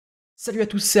Salut à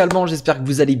tous, c'est Alban, j'espère que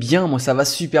vous allez bien, moi ça va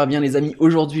super bien les amis.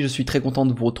 Aujourd'hui je suis très content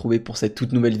de vous retrouver pour cette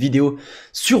toute nouvelle vidéo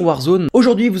sur Warzone.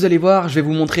 Aujourd'hui vous allez voir, je vais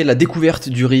vous montrer la découverte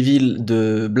du reveal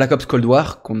de Black Ops Cold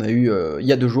War qu'on a eu il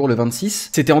y a 2 jours, le 26.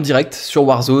 C'était en direct sur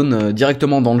Warzone,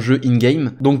 directement dans le jeu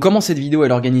in-game. Donc comment cette vidéo elle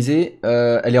est organisée,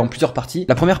 elle est en plusieurs parties.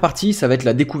 La première partie ça va être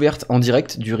la découverte en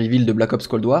direct du reveal de Black Ops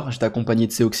Cold War. J'étais accompagné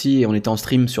de Cᴏᴜ et on était en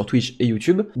stream sur Twitch et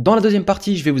YouTube. Dans la deuxième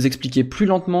partie je vais vous expliquer plus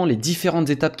lentement les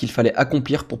différentes étapes qu'il fallait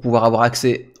accomplir pour pouvoir avoir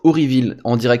accès au reveal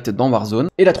en direct dans Warzone.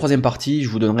 Et la troisième partie, je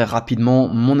vous donnerai rapidement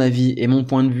mon avis et mon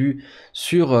point de vue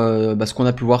sur ce qu'on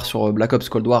a pu voir sur Black Ops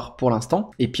Cold War pour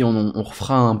l'instant. Et puis on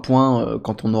refera un point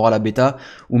quand on aura la bêta,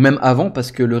 ou même avant,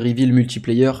 parce que le reveal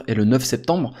multiplayer est le 9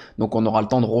 septembre, donc on aura le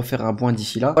temps de refaire un point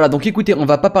d'ici là. Voilà, donc écoutez, on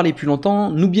va pas parler plus longtemps.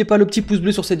 N'oubliez pas le petit pouce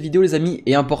bleu sur cette vidéo les amis,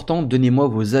 et important, donnez-moi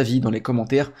vos avis dans les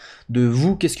commentaires de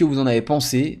vous, qu'est-ce que vous en avez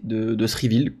pensé de ce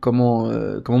reveal, comment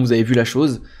vous avez vu la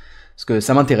chose. Parce que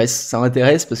ça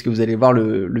m'intéresse parce que vous allez voir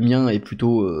le mien est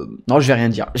plutôt... Non, je vais rien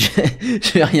dire,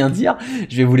 je vais rien dire,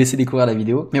 je vais vous laisser découvrir la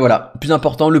vidéo. Mais voilà, plus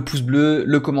important, le pouce bleu,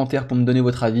 le commentaire pour me donner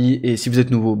votre avis, et si vous êtes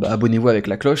nouveau, bah, abonnez-vous avec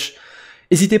la cloche.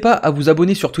 N'hésitez pas à vous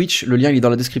abonner sur Twitch, le lien il est dans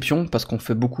la description, parce qu'on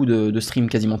fait beaucoup de streams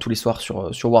quasiment tous les soirs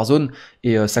sur Warzone,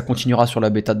 et ça continuera sur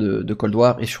la bêta de Cold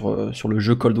War, et sur le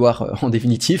jeu Cold War en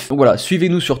définitif. Donc voilà,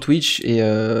 suivez-nous sur Twitch,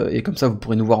 et comme ça vous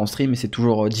pourrez nous voir en stream, et c'est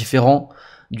toujours différent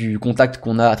du contact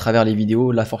qu'on a à travers les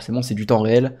vidéos. Là forcément c'est du temps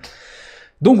réel,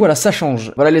 donc voilà, ça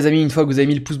change. Voilà les amis, une fois que vous avez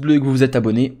mis le pouce bleu et que vous vous êtes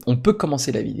abonné, on peut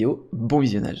commencer la vidéo. Bon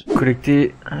visionnage.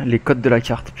 Collecter les codes de la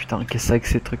carte, putain, qu'est-ce que c'est que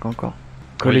ces trucs encore?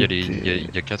 Ouais,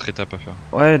 il y a 4 étapes à faire.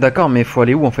 Ouais d'accord, mais faut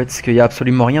aller où en fait? Parce qu'il y a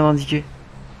absolument rien d'indiqué.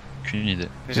 Aucune idée.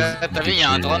 Déjà t'as vu, il y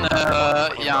a un drone,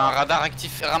 il y a un radar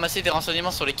actif, ramasser des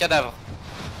renseignements sur les cadavres.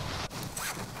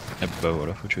 Et bah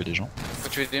voilà, faut tuer des gens. Faut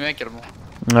tuer des mecs, Alban.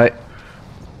 Ouais.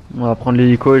 On va prendre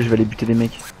l'hélico et je vais aller buter des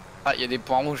mecs. Ah, il y a des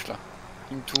points rouges là.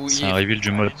 C'est un reveal du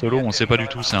mode solo, on sait pas du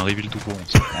tout, c'est un reveal tout court,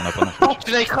 on a pas d'infos. Oh,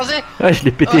 tu l'as écrasé. Ouais, je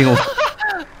l'ai pété gros.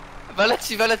 Va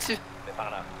là-dessus, va là-dessus.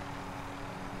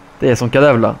 Il y a son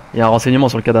cadavre là, il y a un renseignement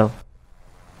sur le cadavre.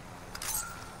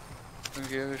 Ok,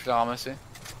 je l'ai ramassé.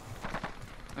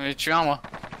 J'en ai tué un moi.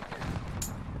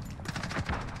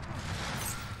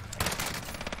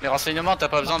 Les renseignements, t'as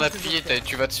pas besoin d'appuyer,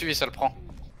 tu vas dessus et ça le prend.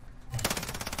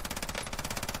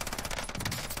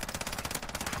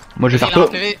 Moi je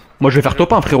vais faire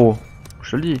top 1 frérot,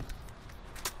 je te le dis.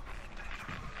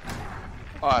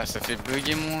 Ouais, ça fait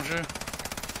bugger mon jeu.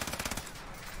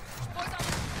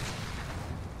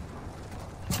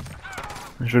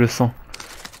 Je le sens.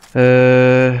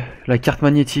 La carte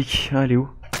magnétique, ah, elle est où?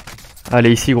 Ah, elle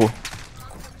est ici gros.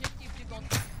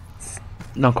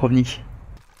 Non, Crovnik.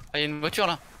 Ah, y'a une voiture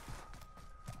là.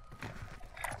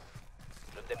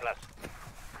 Je te déplace.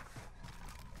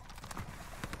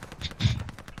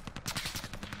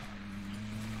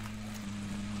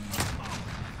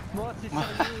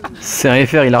 C'est un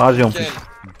FR, il a ragé en plus.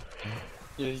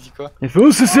 Il a dit quoi? Il fait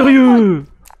oh c'est sérieux.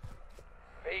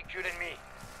 Véhicule ennemi.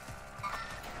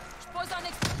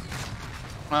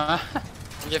 Ah,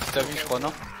 gaffe, t'as vu je crois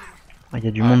non? Ah, y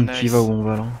a du monde qui va où on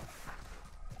va là.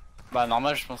 Bah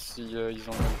normal je pense qu'ils ont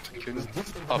le même truc que nous.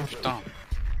 Oh putain.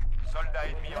 Soldat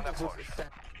ennemi en approche.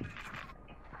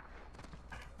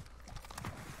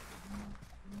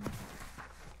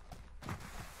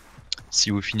 Si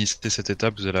vous finissez cette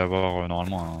étape, vous allez avoir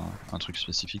normalement un truc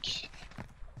spécifique.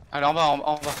 Allez en bas, en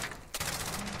bas.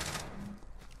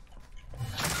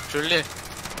 Je l'ai.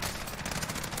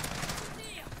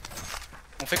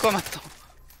 On fait quoi maintenant?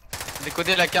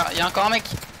 Décoder la carte. Y'a encore un mec.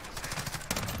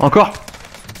 Encore?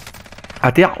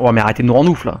 À terre? Oh mais arrêtez de nous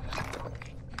rendre ouf là.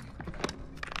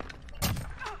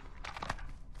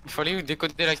 Il faut aller où?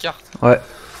 Décoder la carte. Ouais.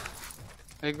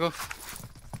 Allez go.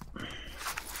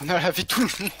 On a la vie de tout le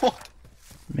monde.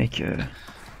 Mec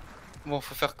Bon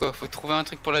faut faire quoi? Faut trouver un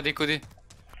truc pour la décoder.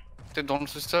 Peut-être dans le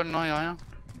sous-sol, non y'a rien?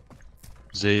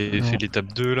 Vous avez fait l'étape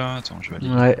 2 là? Attends, je vais aller.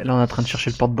 Ouais, là on est en train de chercher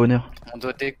le porte-bonheur. On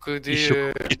doit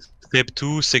décoder... Step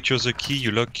 2, secure the key, you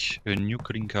lock a new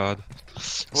calling card.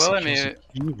 Ouais mais...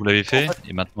 Vous l'avez fait, en fait,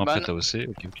 et maintenant après t'as OC,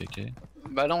 ok.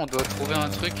 Bah là on doit trouver un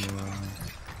truc.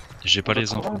 J'ai pas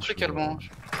les infos. Un truc Alban.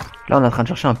 Là on est en train de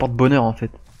chercher un porte-bonheur en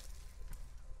fait.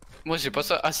 Moi j'ai pas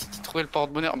ça. Ah si tu trouvais le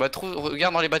porte-bonheur. Bah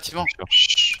regarde dans les bâtiments.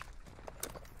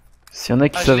 S'il y en a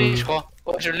qui Ah savent... je l'ai je crois.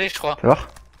 Oh je l'ai je crois. Fais voir.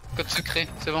 Code secret,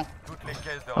 c'est bon.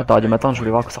 Ah t'aurais du matin, je voulais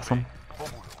voir à quoi ça ressemble.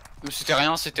 C'était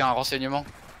rien, c'était un renseignement.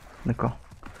 D'accord.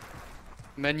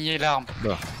 Manier l'arme.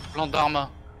 Bah. Plan d'arme.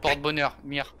 Porte-bonheur.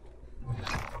 Mire.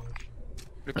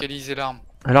 Localiser l'arme.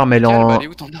 Alors mais elle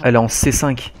est en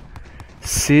C5.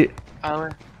 C... Ah ouais.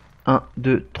 1,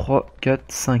 2, 3, 4,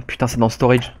 5. Putain c'est dans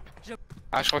storage.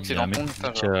 Ah, je crois que c'est dans le pont,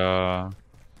 ça.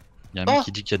 Il y a un mec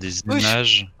qui dit qu'il y a des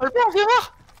images. Oh, viens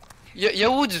voir. Il y a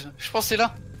Woods, je pense que c'est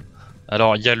là.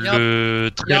 Alors, il y a le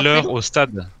trailer au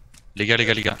stade. Les gars.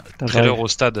 Trailer au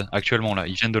stade, actuellement, là.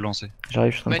 Ils viennent de lancer.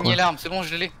 J'arrive, je suis en train de Manier l'arme, c'est bon,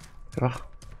 je l'ai. voir.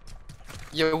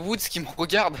 Il y a Woods qui me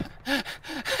regarde.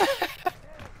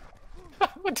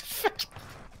 What the fuck.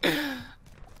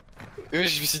 Je me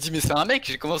suis dit, mais c'est un mec,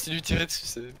 j'ai commencé à lui tirer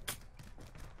dessus.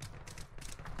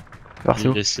 Alors,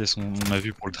 c'est où? On a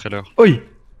vu pour le trailer. Oui.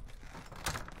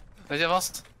 Vas-y,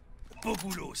 avance. Beau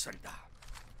boulot, soldat.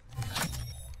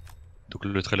 Donc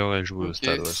le trailer est joué au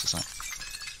stade, ouais, c'est ça.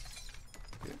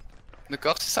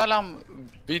 D'accord, c'est ça l'arme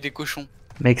B des cochons.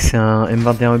 Mec, c'est un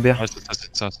M21 Uber. Ouais,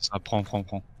 c'est ça. Prends.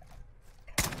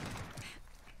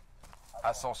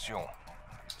 Ascension.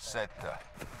 7,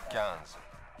 15.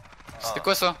 C'était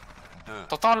quoi ça? 2,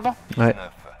 T'entends Alban? Ouais.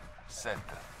 9, 7,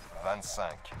 25,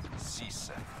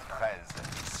 6, 13,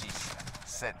 6,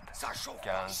 7,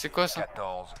 15, c'est quoi ça?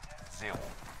 14, 0.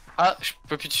 Ah, je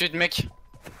peux plus tuer de mec.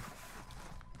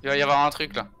 Il va y avoir un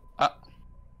truc là. Ah.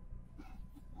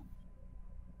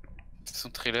 C'est son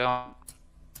trailer.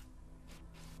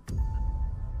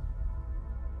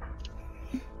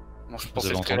 Bon, je pense Vous que avez c'est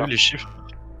le entendu trailer. les chiffres?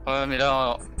 Ouais, mais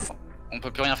là, on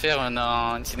peut plus rien faire, on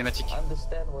a une cinématique.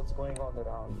 Understand what's going on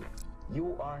around you.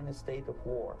 You are in a state of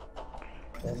war,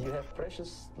 and you have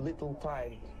precious little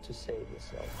time to save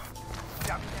yourself.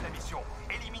 Terminez la mission.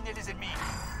 Éliminez les ennemis.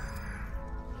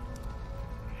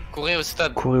 Courez au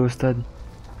stade. Courez au stade.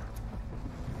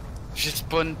 Je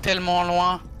spawn tellement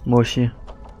loin. Moi aussi.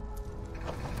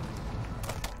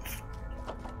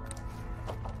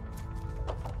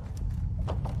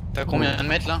 T'as combien de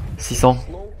mètres là? 600.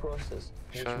 Slow process,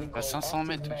 Je suis which we à call 500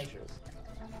 mètres. measures,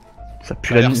 Ça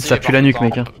pue la nuque,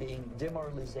 mec. Hein. being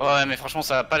demoralization Ouais, mais franchement,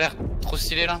 ça a pas l'air trop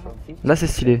stylé là. from 50 Là, c'est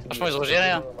stylé. Franchement, ils ont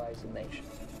géré hein. demoralize a nation.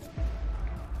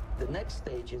 The next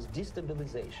stage is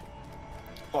destabilization.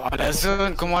 Oh, la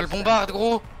zone, comment elle bombarde,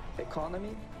 gros. Economy,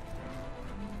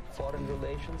 foreign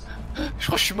relations, Je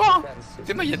crois que je suis mort. defense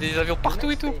C'est moi, il y a des avions partout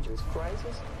et Next tout. stage is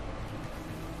crisis.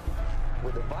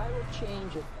 With a viral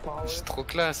change of power, C'est trop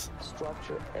classe.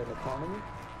 structure and economy,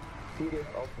 period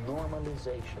of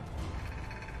normalization.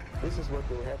 This is what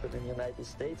will happen in the United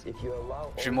States if you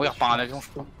allow Je vais mourir par un avion, je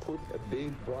to crois. put a big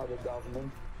brother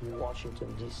government in Washington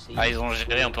DC. Ah, ils ont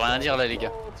géré, on peut rien dire là, les gars.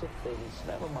 Lots of things.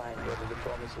 Never mind whether the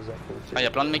promises are fulfilled Ah, il y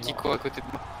a plein de or mecs qui not. courent à côté de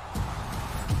moi.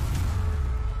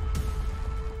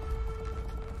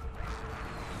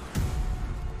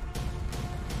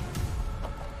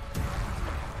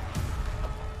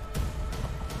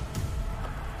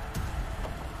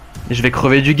 Je vais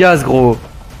crever du gaz, gros.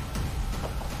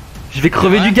 Je vais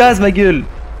crever du gaz, ma gueule.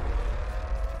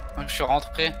 Je suis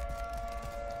rentré. The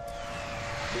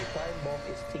time bomb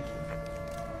is ticking.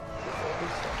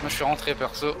 Moi, je suis rentré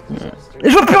perso. Et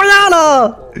je vois plus rien,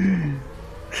 là.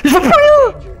 Je vois plus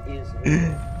rien. Danger is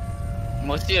real.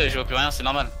 Moi aussi, je vois plus rien, c'est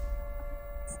normal.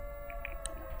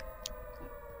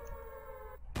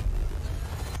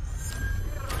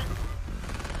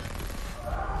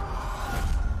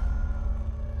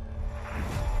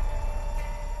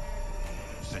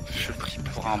 Je prie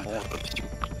pour un bon.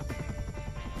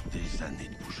 Des années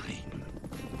de boucherie.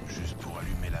 Juste pour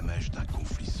allumer la mèche d'un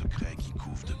conflit secret qui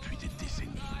couvre depuis des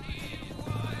décennies.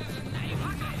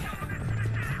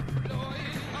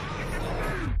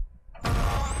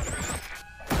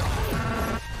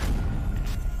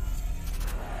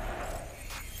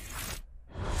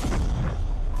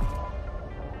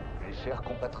 Mes chers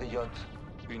compatriotes,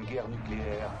 une guerre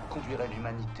nucléaire conduirait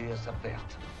l'humanité à sa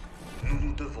perte. Nous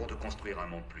nous devons de construire un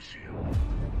monde plus sûr.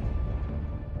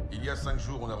 Il y a 5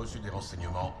 jours, on a reçu des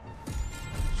renseignements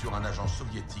sur un agent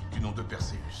soviétique du nom de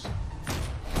Prseuix.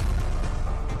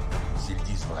 S'ils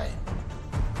disent vrai,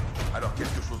 alors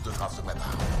quelque chose de grave se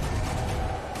prépare.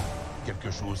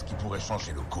 Quelque chose qui pourrait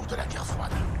changer le cours de la guerre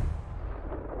froide.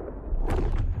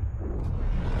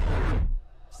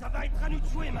 Ça va être à nous de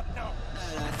jouer maintenant.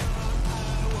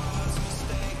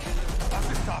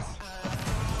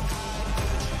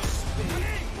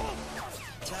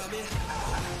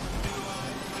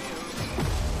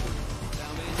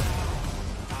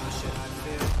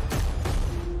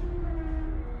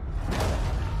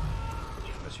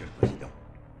 Monsieur le Président.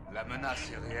 La menace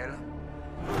est réelle?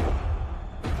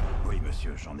 Oui,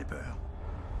 monsieur, j'en ai peur.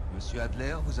 Monsieur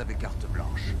Adler, vous avez carte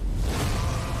blanche.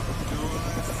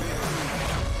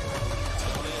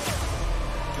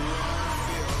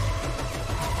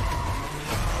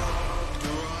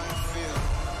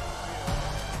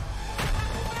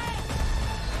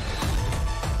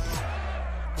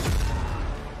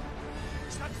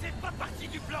 Ça ne fait pas partie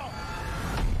du plan.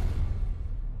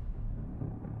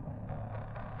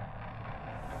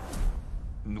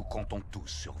 Nous comptons tous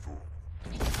sur vous.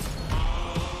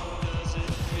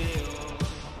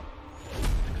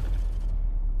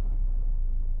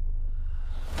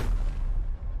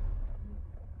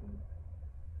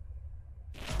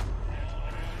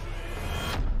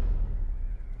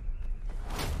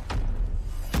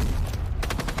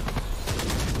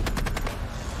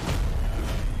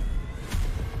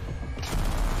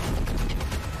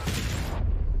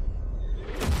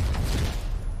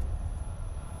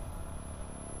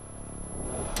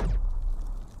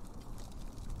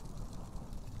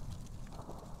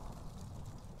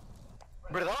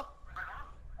 ¿Verdad?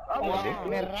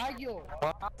 ¡Me rayo!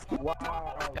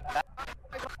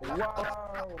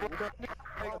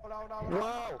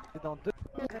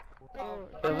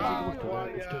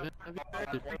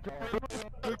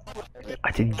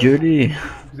 Arrêtez de gueuler.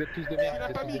 Vous êtes tous des merdes, vous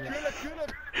êtes tous des merdes.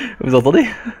 Vous entendez?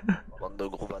 Bande de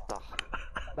gros bâtards.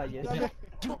 Bah yes.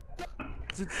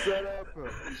 Petite salope.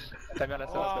 Ta mère la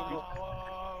salope,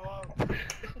 t'as plus.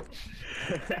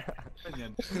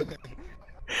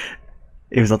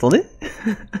 Et vous entendez?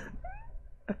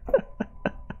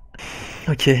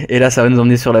 Ok, et là ça va nous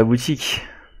emmener sur la boutique.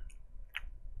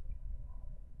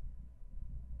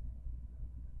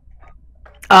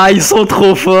 Ah, ils sont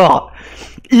trop forts!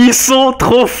 Ils sont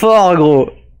trop forts, gros!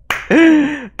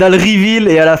 T'as le reveal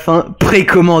et à la fin,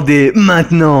 précommandé,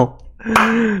 maintenant!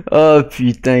 Oh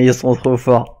putain, ils sont trop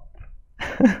forts.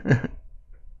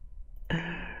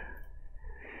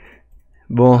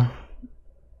 Bon.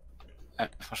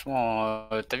 Franchement,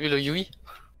 t'as vu le Yui?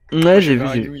 Ouais, j'ai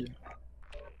vu.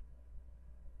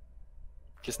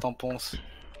 Qu'est-ce que t'en penses?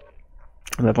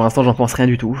 Bah pour l'instant j'en pense rien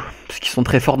du tout. Parce qu'ils sont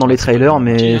très forts dans les trailers,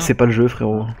 mais c'est pas le jeu,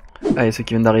 frérot. Allez, ceux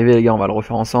qui viennent d'arriver, les gars, on va le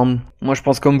refaire ensemble. Moi je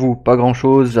pense comme vous, pas grand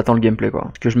chose, j'attends le gameplay quoi.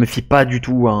 Parce que je me fie pas du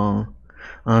tout à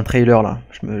un trailer là.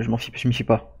 Je m'y fie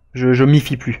pas. Je m'y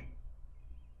fie plus.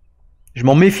 Je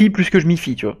m'en méfie plus que je m'y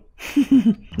fie, tu vois.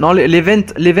 Non,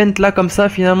 l'event là comme ça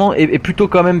finalement est plutôt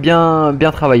quand même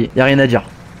bien travaillé. Y a rien à dire.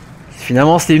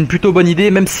 Finalement c'est une plutôt bonne idée,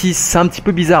 même si c'est un petit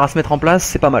peu bizarre à se mettre en place,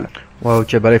 c'est pas mal. Ouais,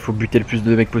 ok, bah là il faut buter le plus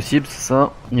de mecs possible, c'est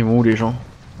ça. Ils vont où les gens?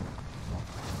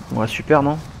 Ouais, super,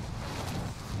 non?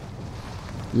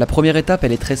 La première étape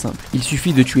elle est très simple. Il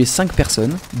suffit de tuer 5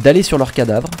 personnes, d'aller sur leur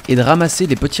cadavre et de ramasser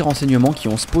les petits renseignements qui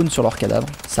ont spawn sur leur cadavre.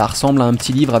 Ça ressemble à un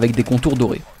petit livre avec des contours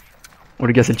dorés. Oh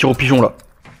les gars, c'est le tir au pigeon là.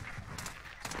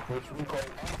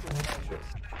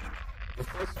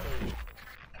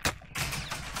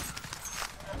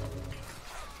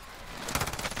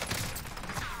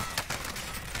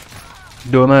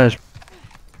 Dommage.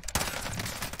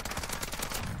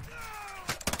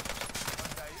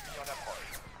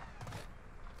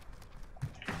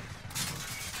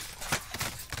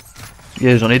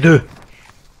 Yeah, j'en ai deux.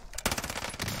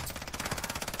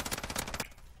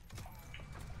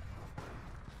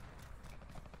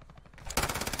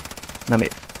 Non mais...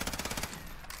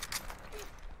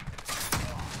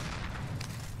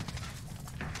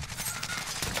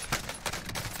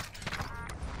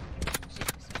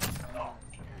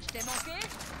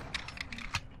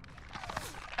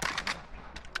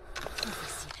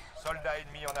 Soldat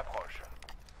ennemi en approche.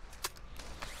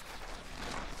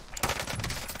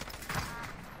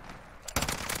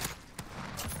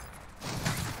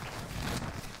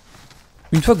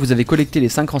 Une fois que vous avez collecté les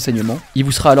 5 renseignements, il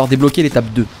vous sera alors débloqué l'étape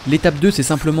 2. L'étape 2 c'est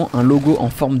simplement un logo en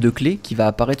forme de clé qui va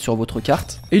apparaître sur votre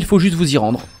carte et il faut juste vous y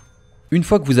rendre. Une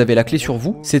fois que vous avez la clé sur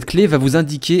vous, cette clé va vous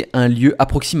indiquer un lieu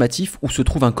approximatif où se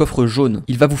trouve un coffre jaune.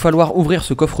 Il va vous falloir ouvrir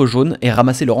ce coffre jaune et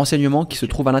ramasser le renseignement qui se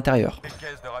trouve à l'intérieur. Les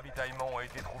caisses de ravitaillement ont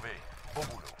été trouvées. Au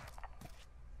boulot.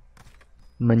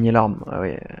 Manier l'arme. Ah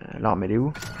ouais, l'arme elle est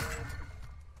où?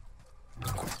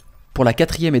 Pour la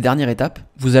 4e et dernière étape,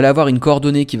 vous allez avoir une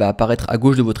coordonnée qui va apparaître à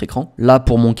gauche de votre écran. Là,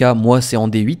 pour mon cas, moi c'est en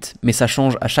D8, mais ça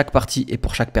change à chaque partie et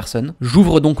pour chaque personne.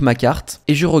 J'ouvre donc ma carte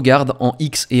et je regarde en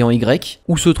X et en Y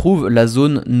où se trouve la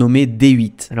zone nommée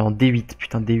D8. Alors en D8,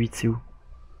 putain D8 c'est où?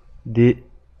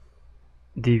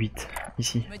 D8,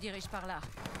 ici.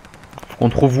 On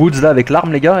trouve Woods là avec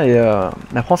l'arme les gars et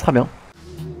après on sera bien.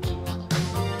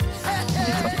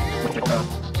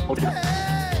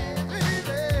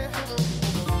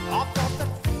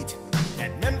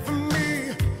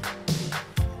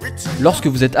 Lorsque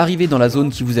vous êtes arrivé dans la zone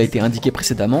qui vous a été indiquée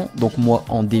précédemment, donc moi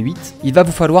en D8, il va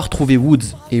vous falloir trouver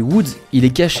Woods. Et Woods, il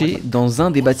est caché dans un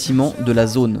des bâtiments de la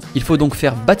zone. Il faut donc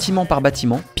faire bâtiment par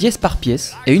bâtiment, pièce par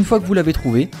pièce, et une fois que vous l'avez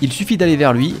trouvé, il suffit d'aller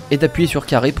vers lui et d'appuyer sur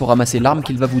carré pour ramasser l'arme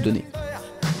qu'il va vous donner.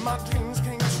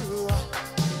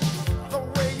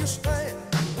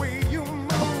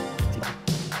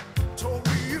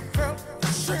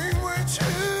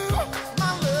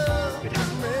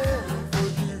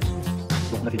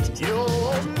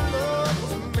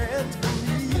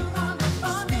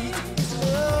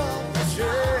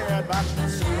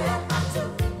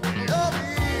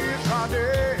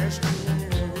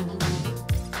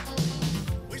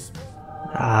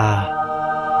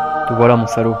 Te voilà mon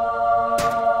salaud.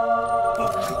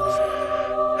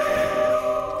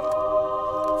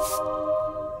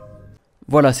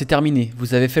 Voilà, c'est terminé,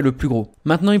 vous avez fait le plus gros.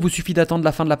 Maintenant, il vous suffit d'attendre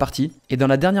la fin de la partie, et dans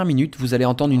la dernière minute, vous allez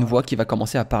entendre une voix qui va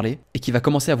commencer à parler, et qui va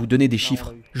commencer à vous donner des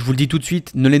chiffres. Je vous le dis tout de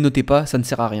suite, ne les notez pas, ça ne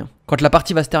sert à rien. Quand la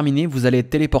partie va se terminer, vous allez être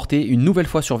téléporté une nouvelle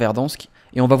fois sur Verdansk,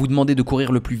 et on va vous demander de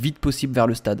courir le plus vite possible vers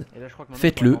le stade.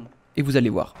 Faites-le, et vous allez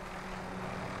voir.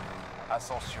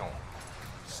 Ascension.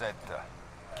 7,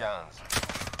 15,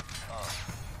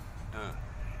 1, 2,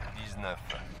 19,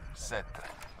 7,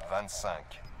 25,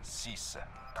 6,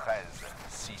 13,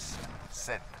 6,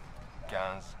 7, 15,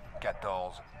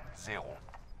 14, 0.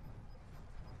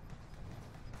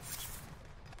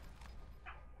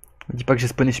 Me dis pas que j'ai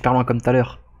spawné super loin comme tout à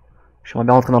l'heure. J'aimerais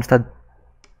bien rentrer dans le stade.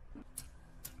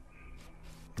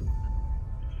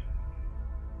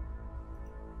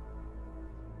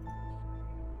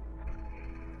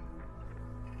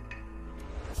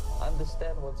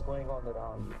 Understand what's going on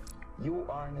around you. You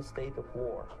are in a state of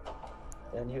war,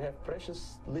 and you have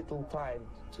precious little time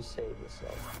to save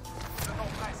yourself.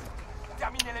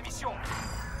 Terminez la mission.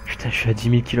 Putain, je suis à 10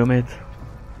 000 km.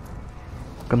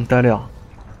 Comme tout à l'heure.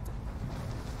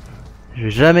 Je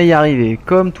vais jamais y arriver,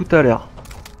 comme tout à l'heure.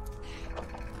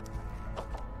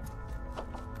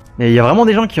 Mais il y a vraiment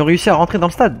des gens qui ont réussi à rentrer dans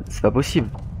le stade, c'est pas possible.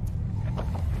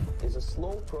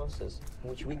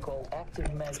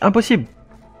 C'est impossible.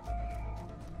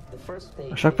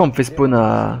 À chaque fois on me fait spawn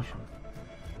à...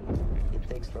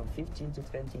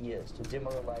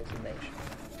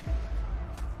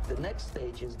 The next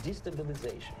stage is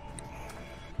destabilization.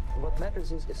 What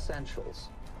matters is essentials: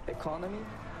 economy,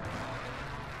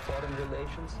 foreign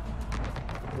relations,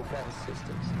 defense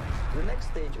systems. The next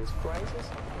stage is crisis,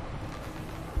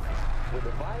 with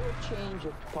a violent change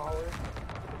of power,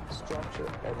 structure,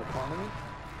 and economy.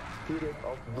 Period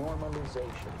of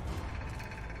normalization.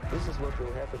 This is what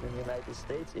will happen in the United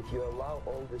States if you allow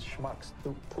all these schmucks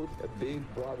to put a big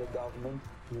brother government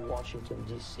in Washington,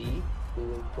 D.C. who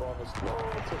will promise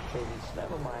lots of things,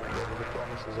 never mind whether the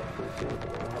promises are fulfilled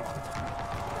or not.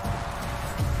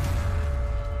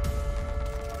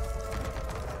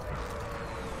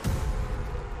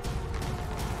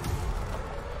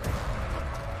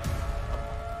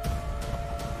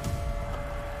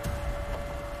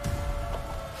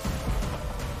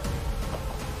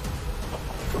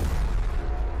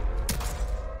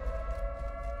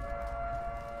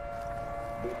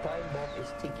 The time bomb is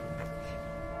ticking.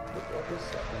 With every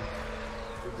second,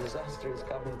 the disaster is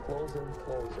coming closer and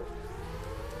closer.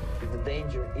 The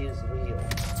danger is real.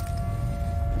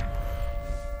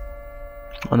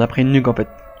 On a pris une nuque en fait.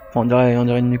 Enfin, on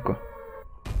dirait une nuque quoi.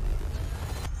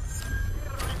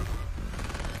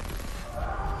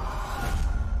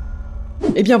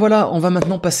 Et bien voilà, on va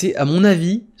maintenant passer à mon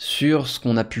avis sur ce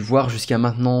qu'on a pu voir jusqu'à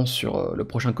maintenant sur le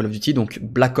prochain Call of Duty, donc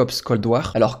Black Ops Cold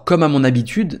War. Alors comme à mon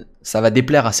habitude, ça va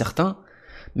déplaire à certains,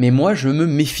 mais moi je me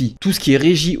méfie. Tout ce qui est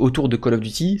régi autour de Call of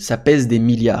Duty, ça pèse des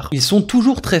milliards. Ils sont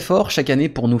toujours très forts chaque année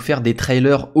pour nous faire des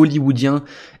trailers hollywoodiens,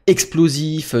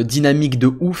 explosifs, dynamiques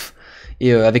de ouf,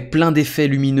 et avec plein d'effets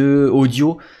lumineux,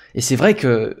 audio, et c'est vrai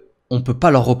que on peut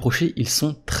pas leur reprocher, ils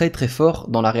sont très très forts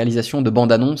dans la réalisation de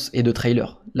bandes annonces et de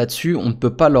trailers. Là-dessus, on ne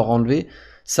peut pas leur enlever,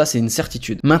 ça c'est une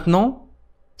certitude. Maintenant,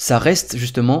 ça reste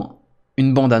justement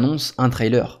une bande annonce, un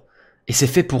trailer. Et c'est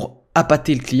fait pour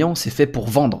appâter le client, c'est fait pour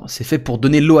vendre, c'est fait pour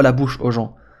donner l'eau à la bouche aux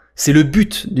gens. C'est le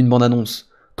but d'une bande annonce.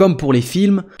 Comme pour les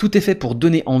films, tout est fait pour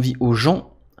donner envie aux gens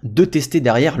de tester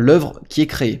derrière l'œuvre qui est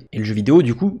créée. Et le jeu vidéo,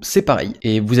 du coup, c'est pareil.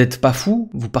 Et vous êtes pas fous,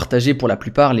 vous partagez pour la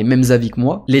plupart les mêmes avis que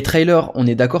moi. Les trailers, on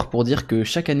est d'accord pour dire que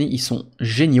chaque année, ils sont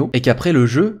géniaux, et qu'après le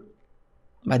jeu,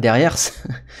 bah derrière,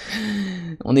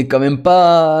 on est quand même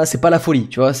pas... c'est pas la folie,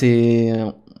 tu vois, c'est...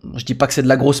 Je dis pas que c'est de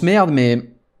la grosse merde,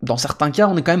 mais dans certains cas,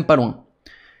 on est quand même pas loin.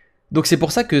 Donc c'est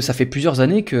pour ça que ça fait plusieurs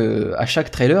années que, à chaque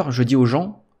trailer, je dis aux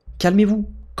gens, calmez-vous.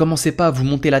 Commencez pas à vous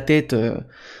monter la tête,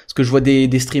 parce que je vois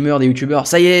des streamers, des youtubeurs,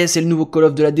 ça y est, c'est le nouveau Call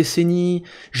of de la décennie,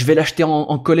 je vais l'acheter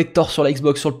en collector sur la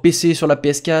Xbox, sur le PC, sur la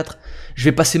PS4, je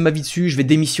vais passer ma vie dessus, je vais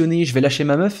démissionner, je vais lâcher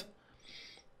ma meuf.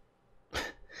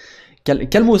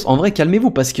 Calmos, en vrai,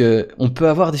 calmez-vous, parce que on peut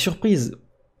avoir des surprises,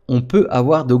 on peut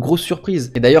avoir de grosses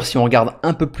surprises. Et d'ailleurs, si on regarde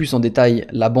un peu plus en détail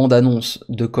la bande-annonce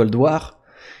de Cold War,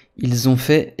 ils ont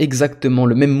fait exactement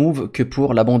le même move que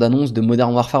pour la bande-annonce de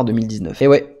Modern Warfare 2019. Et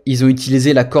ouais, ils ont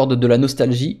utilisé la corde de la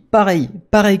nostalgie, pareil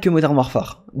que Modern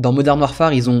Warfare. Dans Modern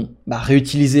Warfare, ils ont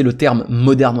réutilisé le terme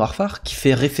Modern Warfare, qui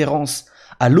fait référence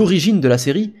à l'origine de la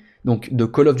série, donc de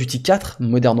Call of Duty 4,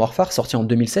 Modern Warfare, sorti en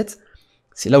 2007.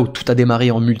 C'est là où tout a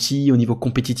démarré en multi, au niveau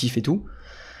compétitif et tout.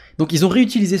 Donc ils ont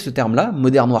réutilisé ce terme-là,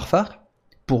 Modern Warfare,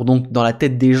 pour donc, dans la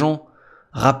tête des gens,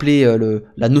 rappeler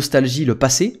la nostalgie, le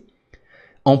passé.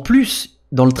 En plus,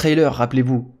 dans le trailer,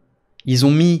 rappelez-vous, ils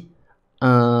ont mis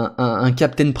un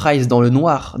Captain Price dans le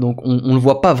noir, donc on le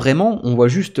voit pas vraiment, on voit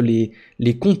juste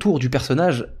les contours du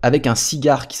personnage avec un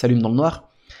cigare qui s'allume dans le noir,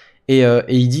 et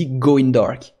il dit « Go in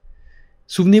dark ».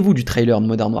 Souvenez-vous du trailer de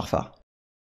Modern Warfare.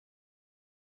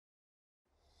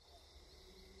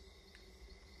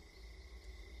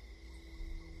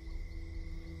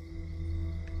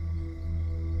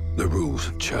 The rules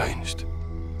have changed.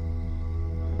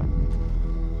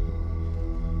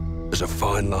 There's a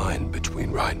fine line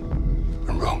between right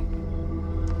and wrong.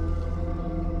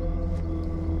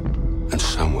 And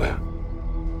somewhere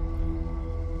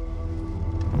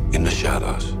in the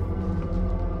shadows,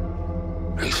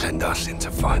 they send us in to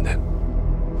find it.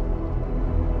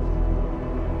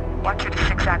 Watcher to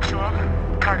 6 actual.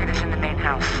 Target is in the main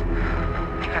house.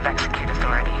 You have execute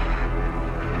authority.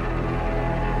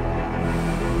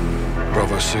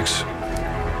 Bravo 6.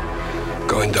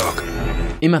 Going dark.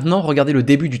 Et maintenant, regardez le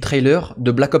début du trailer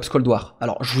de Black Ops Cold War.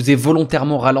 Alors, je vous ai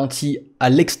volontairement ralenti à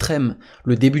l'extrême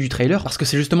le début du trailer, parce que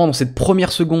c'est justement dans cette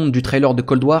première seconde du trailer de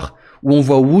Cold War où on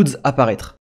voit Woods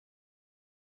apparaître.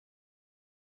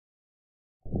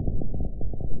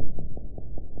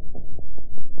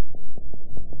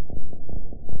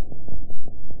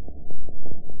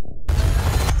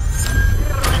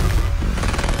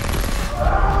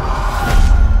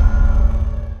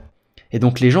 Et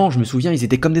donc les gens, je me souviens, ils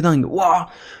étaient comme des dingues. Waouh,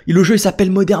 le jeu il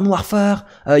s'appelle Modern Warfare,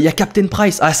 il y a Captain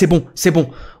Price. Ah c'est bon,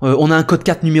 on a un code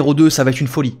 4 numéro 2, ça va être une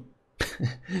folie.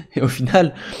 Et au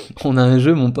final, on a un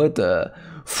jeu, mon pote,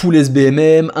 full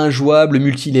SBMM, injouable, le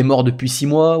multi il est mort depuis 6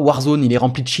 mois, Warzone il est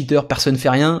rempli de cheaters, personne fait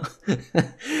rien.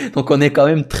 Donc on est quand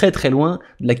même très très loin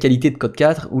de la qualité de code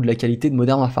 4 ou de la qualité de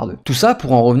Modern Warfare 2. Tout ça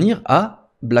pour en revenir à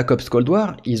Black Ops Cold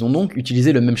War, ils ont donc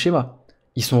utilisé le même schéma.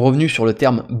 Ils sont revenus sur le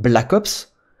terme Black Ops,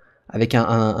 avec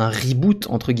un reboot,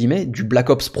 entre guillemets, du Black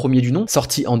Ops premier du nom,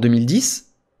 sorti en 2010,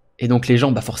 et donc les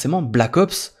gens, bah forcément, Black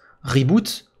Ops,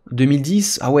 reboot,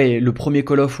 2010, ah ouais, le premier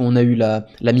Call of où on a eu la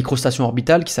microstation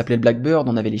orbitale qui s'appelait le Blackbird,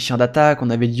 on avait les chiens d'attaque, on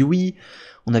avait l'UI,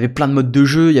 on avait plein de modes de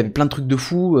jeu, il y avait plein de trucs de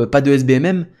fou, pas de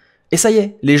SBMM, et ça y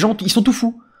est, les gens, ils sont tout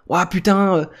fous. Ouah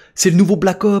putain, c'est le nouveau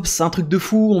Black Ops, c'est un truc de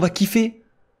fou, on va kiffer.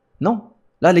 Non.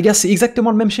 Là, les gars, c'est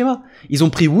exactement le même schéma. Ils ont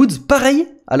pris Woods, pareil,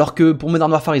 alors que pour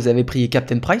Modern Warfare, ils avaient pris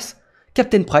Captain Price,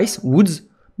 Woods,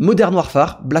 Modern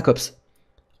Warfare, Black Ops.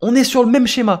 On est sur le même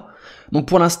schéma. Donc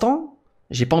pour l'instant,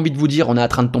 j'ai pas envie de vous dire on est en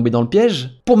train de tomber dans le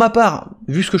piège. Pour ma part,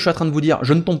 vu ce que je suis en train de vous dire,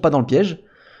 je ne tombe pas dans le piège.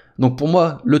 Donc pour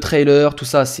moi, le trailer, tout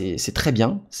ça, c'est très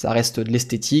bien. Ça reste de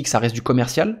l'esthétique, ça reste du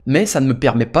commercial. Mais ça ne me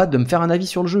permet pas de me faire un avis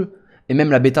sur le jeu. Et même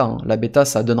la bêta. Hein. La bêta,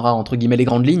 ça donnera entre guillemets les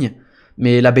grandes lignes.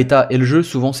 Mais la bêta et le jeu,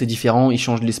 souvent c'est différent. Ils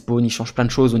changent les spawns, ils changent plein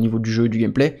de choses au niveau du jeu et du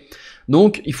gameplay.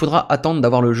 Donc il faudra attendre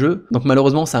d'avoir le jeu. Donc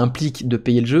malheureusement ça implique de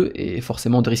payer le jeu et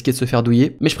forcément de risquer de se faire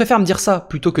douiller. Mais je préfère me dire ça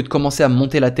plutôt que de commencer à me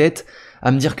monter la tête,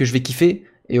 à me dire que je vais kiffer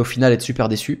et au final être super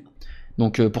déçu.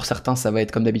 Donc pour certains ça va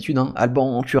être comme d'habitude, hein.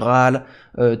 Alban, tu râles,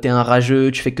 t'es un rageux,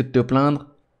 tu fais que de te plaindre.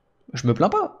 Je me plains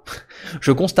pas.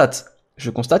 Je constate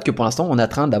que pour l'instant on est en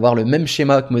train d'avoir le même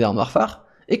schéma que Modern Warfare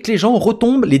et que les gens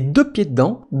retombent les deux pieds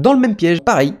dedans, dans le même piège.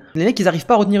 Pareil, les mecs ils arrivent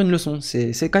pas à retenir une leçon,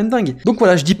 c'est quand même dingue. Donc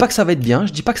voilà, je dis pas que ça va être bien,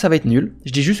 je dis pas que ça va être nul,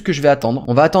 je dis juste que je vais attendre.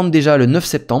 On va attendre déjà le 9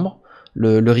 septembre,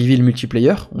 le reveal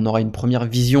multiplayer, on aura une première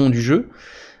vision du jeu.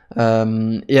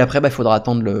 Et après bah, il faudra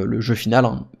attendre le jeu final,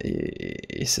 hein,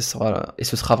 et ce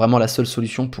sera vraiment la seule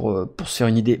solution pour se faire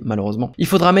une idée malheureusement. Il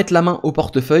faudra mettre la main au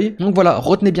portefeuille, donc voilà,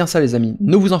 retenez bien ça les amis,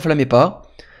 ne vous enflammez pas.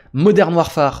 Modern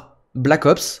Warfare, Black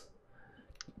Ops,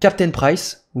 Captain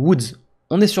Price, Woods,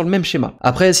 on est sur le même schéma.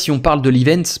 Après, si on parle de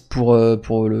l'event pour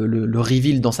le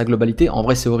reveal dans sa globalité, en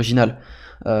vrai c'est original.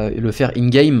 Le faire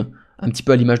in-game, un petit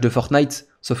peu à l'image de Fortnite,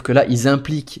 sauf que là ils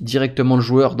impliquent directement le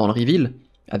joueur dans le reveal,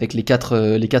 avec les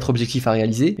quatre objectifs à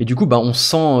réaliser, et du coup bah, on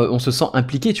se sent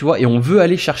impliqué, tu vois, et on veut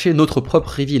aller chercher notre propre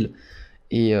reveal.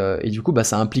 Et du coup bah,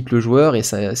 ça implique le joueur et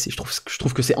ça, je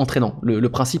trouve que c'est entraînant. Le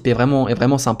principe est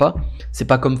vraiment sympa. C'est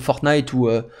pas comme Fortnite où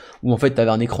en fait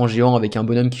t'avais un écran géant avec un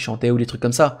bonhomme qui chantait ou des trucs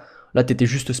comme ça. Là t'étais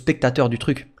juste spectateur du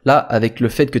truc. Là avec le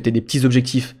fait que t'aies des petits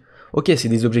objectifs, ok c'est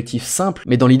des objectifs simples,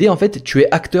 mais dans l'idée en fait tu es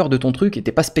acteur de ton truc et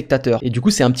t'es pas spectateur. Et du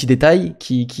coup c'est un petit détail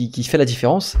qui fait la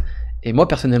différence. Et moi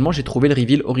personnellement j'ai trouvé le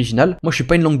reveal original. Moi je suis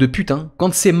pas une langue de pute, hein.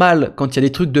 Quand c'est mal, quand il y a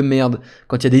des trucs de merde,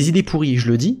 quand il y a des idées pourries, je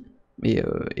le dis, et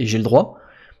j'ai le droit.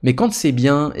 Mais quand c'est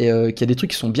bien, et qu'il y a des trucs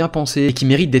qui sont bien pensés, et qui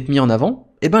méritent d'être mis en avant,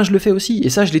 eh ben je le fais aussi,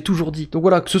 et ça je l'ai toujours dit. Donc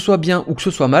voilà, que ce soit bien ou que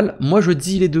ce soit mal, moi je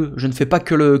dis les deux. Je ne fais pas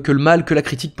que le mal, que la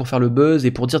critique pour faire le buzz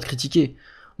et pour dire de critiquer.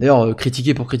 D'ailleurs,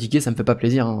 critiquer pour critiquer, ça me fait pas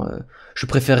plaisir. Hein. Je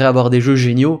préférerais avoir des jeux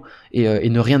géniaux et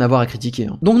ne rien avoir à critiquer.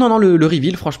 Hein. Donc non, le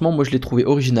reveal, franchement, moi je l'ai trouvé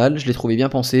original, je l'ai trouvé bien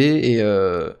pensé,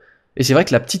 et c'est vrai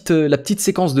que la petite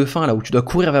séquence de fin, là, où tu dois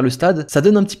courir vers le stade, ça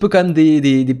donne un petit peu quand même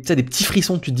des petits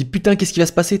frissons. Tu te dis, putain, qu'est-ce qui va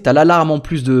se passer? T'as l'alarme en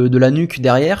plus de la nuque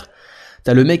derrière,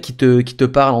 t'as le mec qui te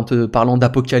parle en te parlant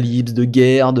d'apocalypse, de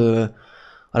guerre,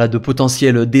 de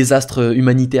potentiel désastre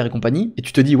humanitaire et compagnie, et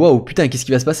tu te dis, waouh, putain, qu'est-ce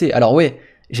qui va se passer? Alors ouais,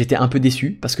 j'étais un peu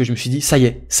déçu, parce que je me suis dit, ça y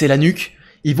est, c'est la nuque,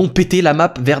 ils vont péter la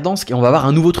map Verdansk et on va avoir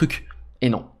un nouveau truc. Et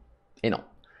non.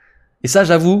 Et ça,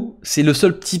 j'avoue, c'est le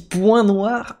seul petit point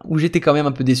noir où j'étais quand même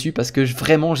un peu déçu, parce que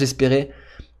vraiment, j'espérais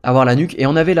avoir la nuque, et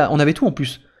on avait tout en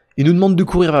plus. Ils nous demandent de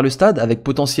courir vers le stade, avec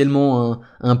potentiellement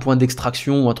un point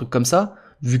d'extraction ou un truc comme ça.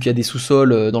 Vu qu'il y a des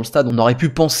sous-sols dans le stade, on aurait pu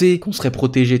penser qu'on serait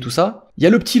protégé, tout ça. Il y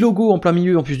a le petit logo en plein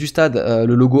milieu, en plus du stade,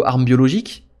 le logo arme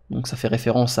biologique. Donc ça fait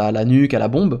référence à la nuque, à la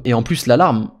bombe. Et en plus,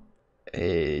 l'alarme.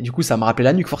 Et du coup, ça m'a rappelé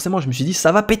la nuque, forcément. Je me suis dit,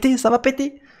 ça va péter, ça va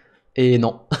péter. Et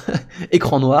non.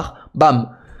 Écran noir, bam.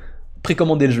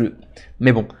 Précommander le jeu.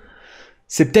 Mais bon.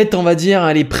 C'est peut-être, on va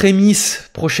dire, les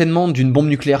prémices prochainement d'une bombe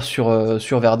nucléaire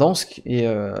sur Verdansk.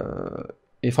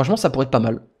 Et franchement, ça pourrait être pas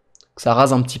mal. Ça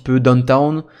rase un petit peu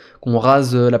downtown, qu'on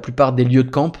rase la plupart des lieux de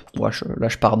camp. Ouais, là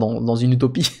je pars dans une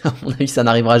utopie, à mon avis ça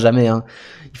n'arrivera jamais. Hein.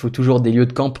 Il faut toujours des lieux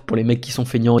de camp pour les mecs qui sont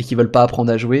feignants et qui veulent pas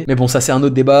apprendre à jouer. Mais bon, ça c'est un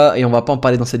autre débat et on va pas en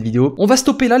parler dans cette vidéo. On va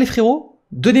stopper là les frérots.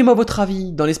 Donnez-moi votre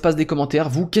avis dans l'espace des commentaires.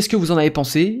 Vous, qu'est-ce que vous en avez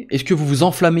pensé? Est-ce que vous vous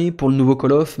enflammez pour le nouveau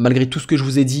Call of, malgré tout ce que je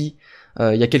vous ai dit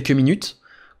il y a quelques minutes?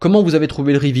 Comment vous avez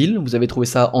trouvé le reveal? Vous avez trouvé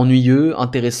ça ennuyeux,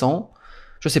 intéressant?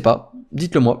 Je sais pas,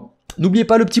 dites-le moi. N'oubliez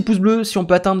pas le petit pouce bleu, si on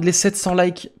peut atteindre les 700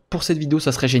 likes pour cette vidéo,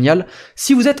 ça serait génial.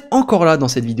 Si vous êtes encore là dans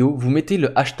cette vidéo, vous mettez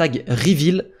le hashtag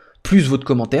reveal plus votre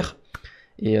commentaire.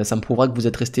 Et ça me prouvera que vous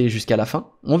êtes resté jusqu'à la fin.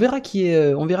 On verra qui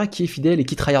est fidèle et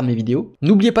qui tryhard mes vidéos.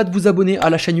 N'oubliez pas de vous abonner à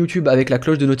la chaîne YouTube avec la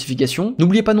cloche de notification.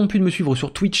 N'oubliez pas non plus de me suivre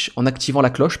sur Twitch en activant la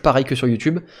cloche, pareil que sur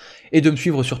YouTube. Et de me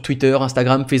suivre sur Twitter,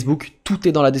 Instagram, Facebook. Tout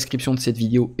est dans la description de cette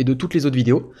vidéo et de toutes les autres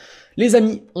vidéos. Les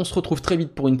amis, on se retrouve très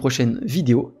vite pour une prochaine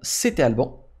vidéo. C'était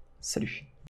Alban. Salut.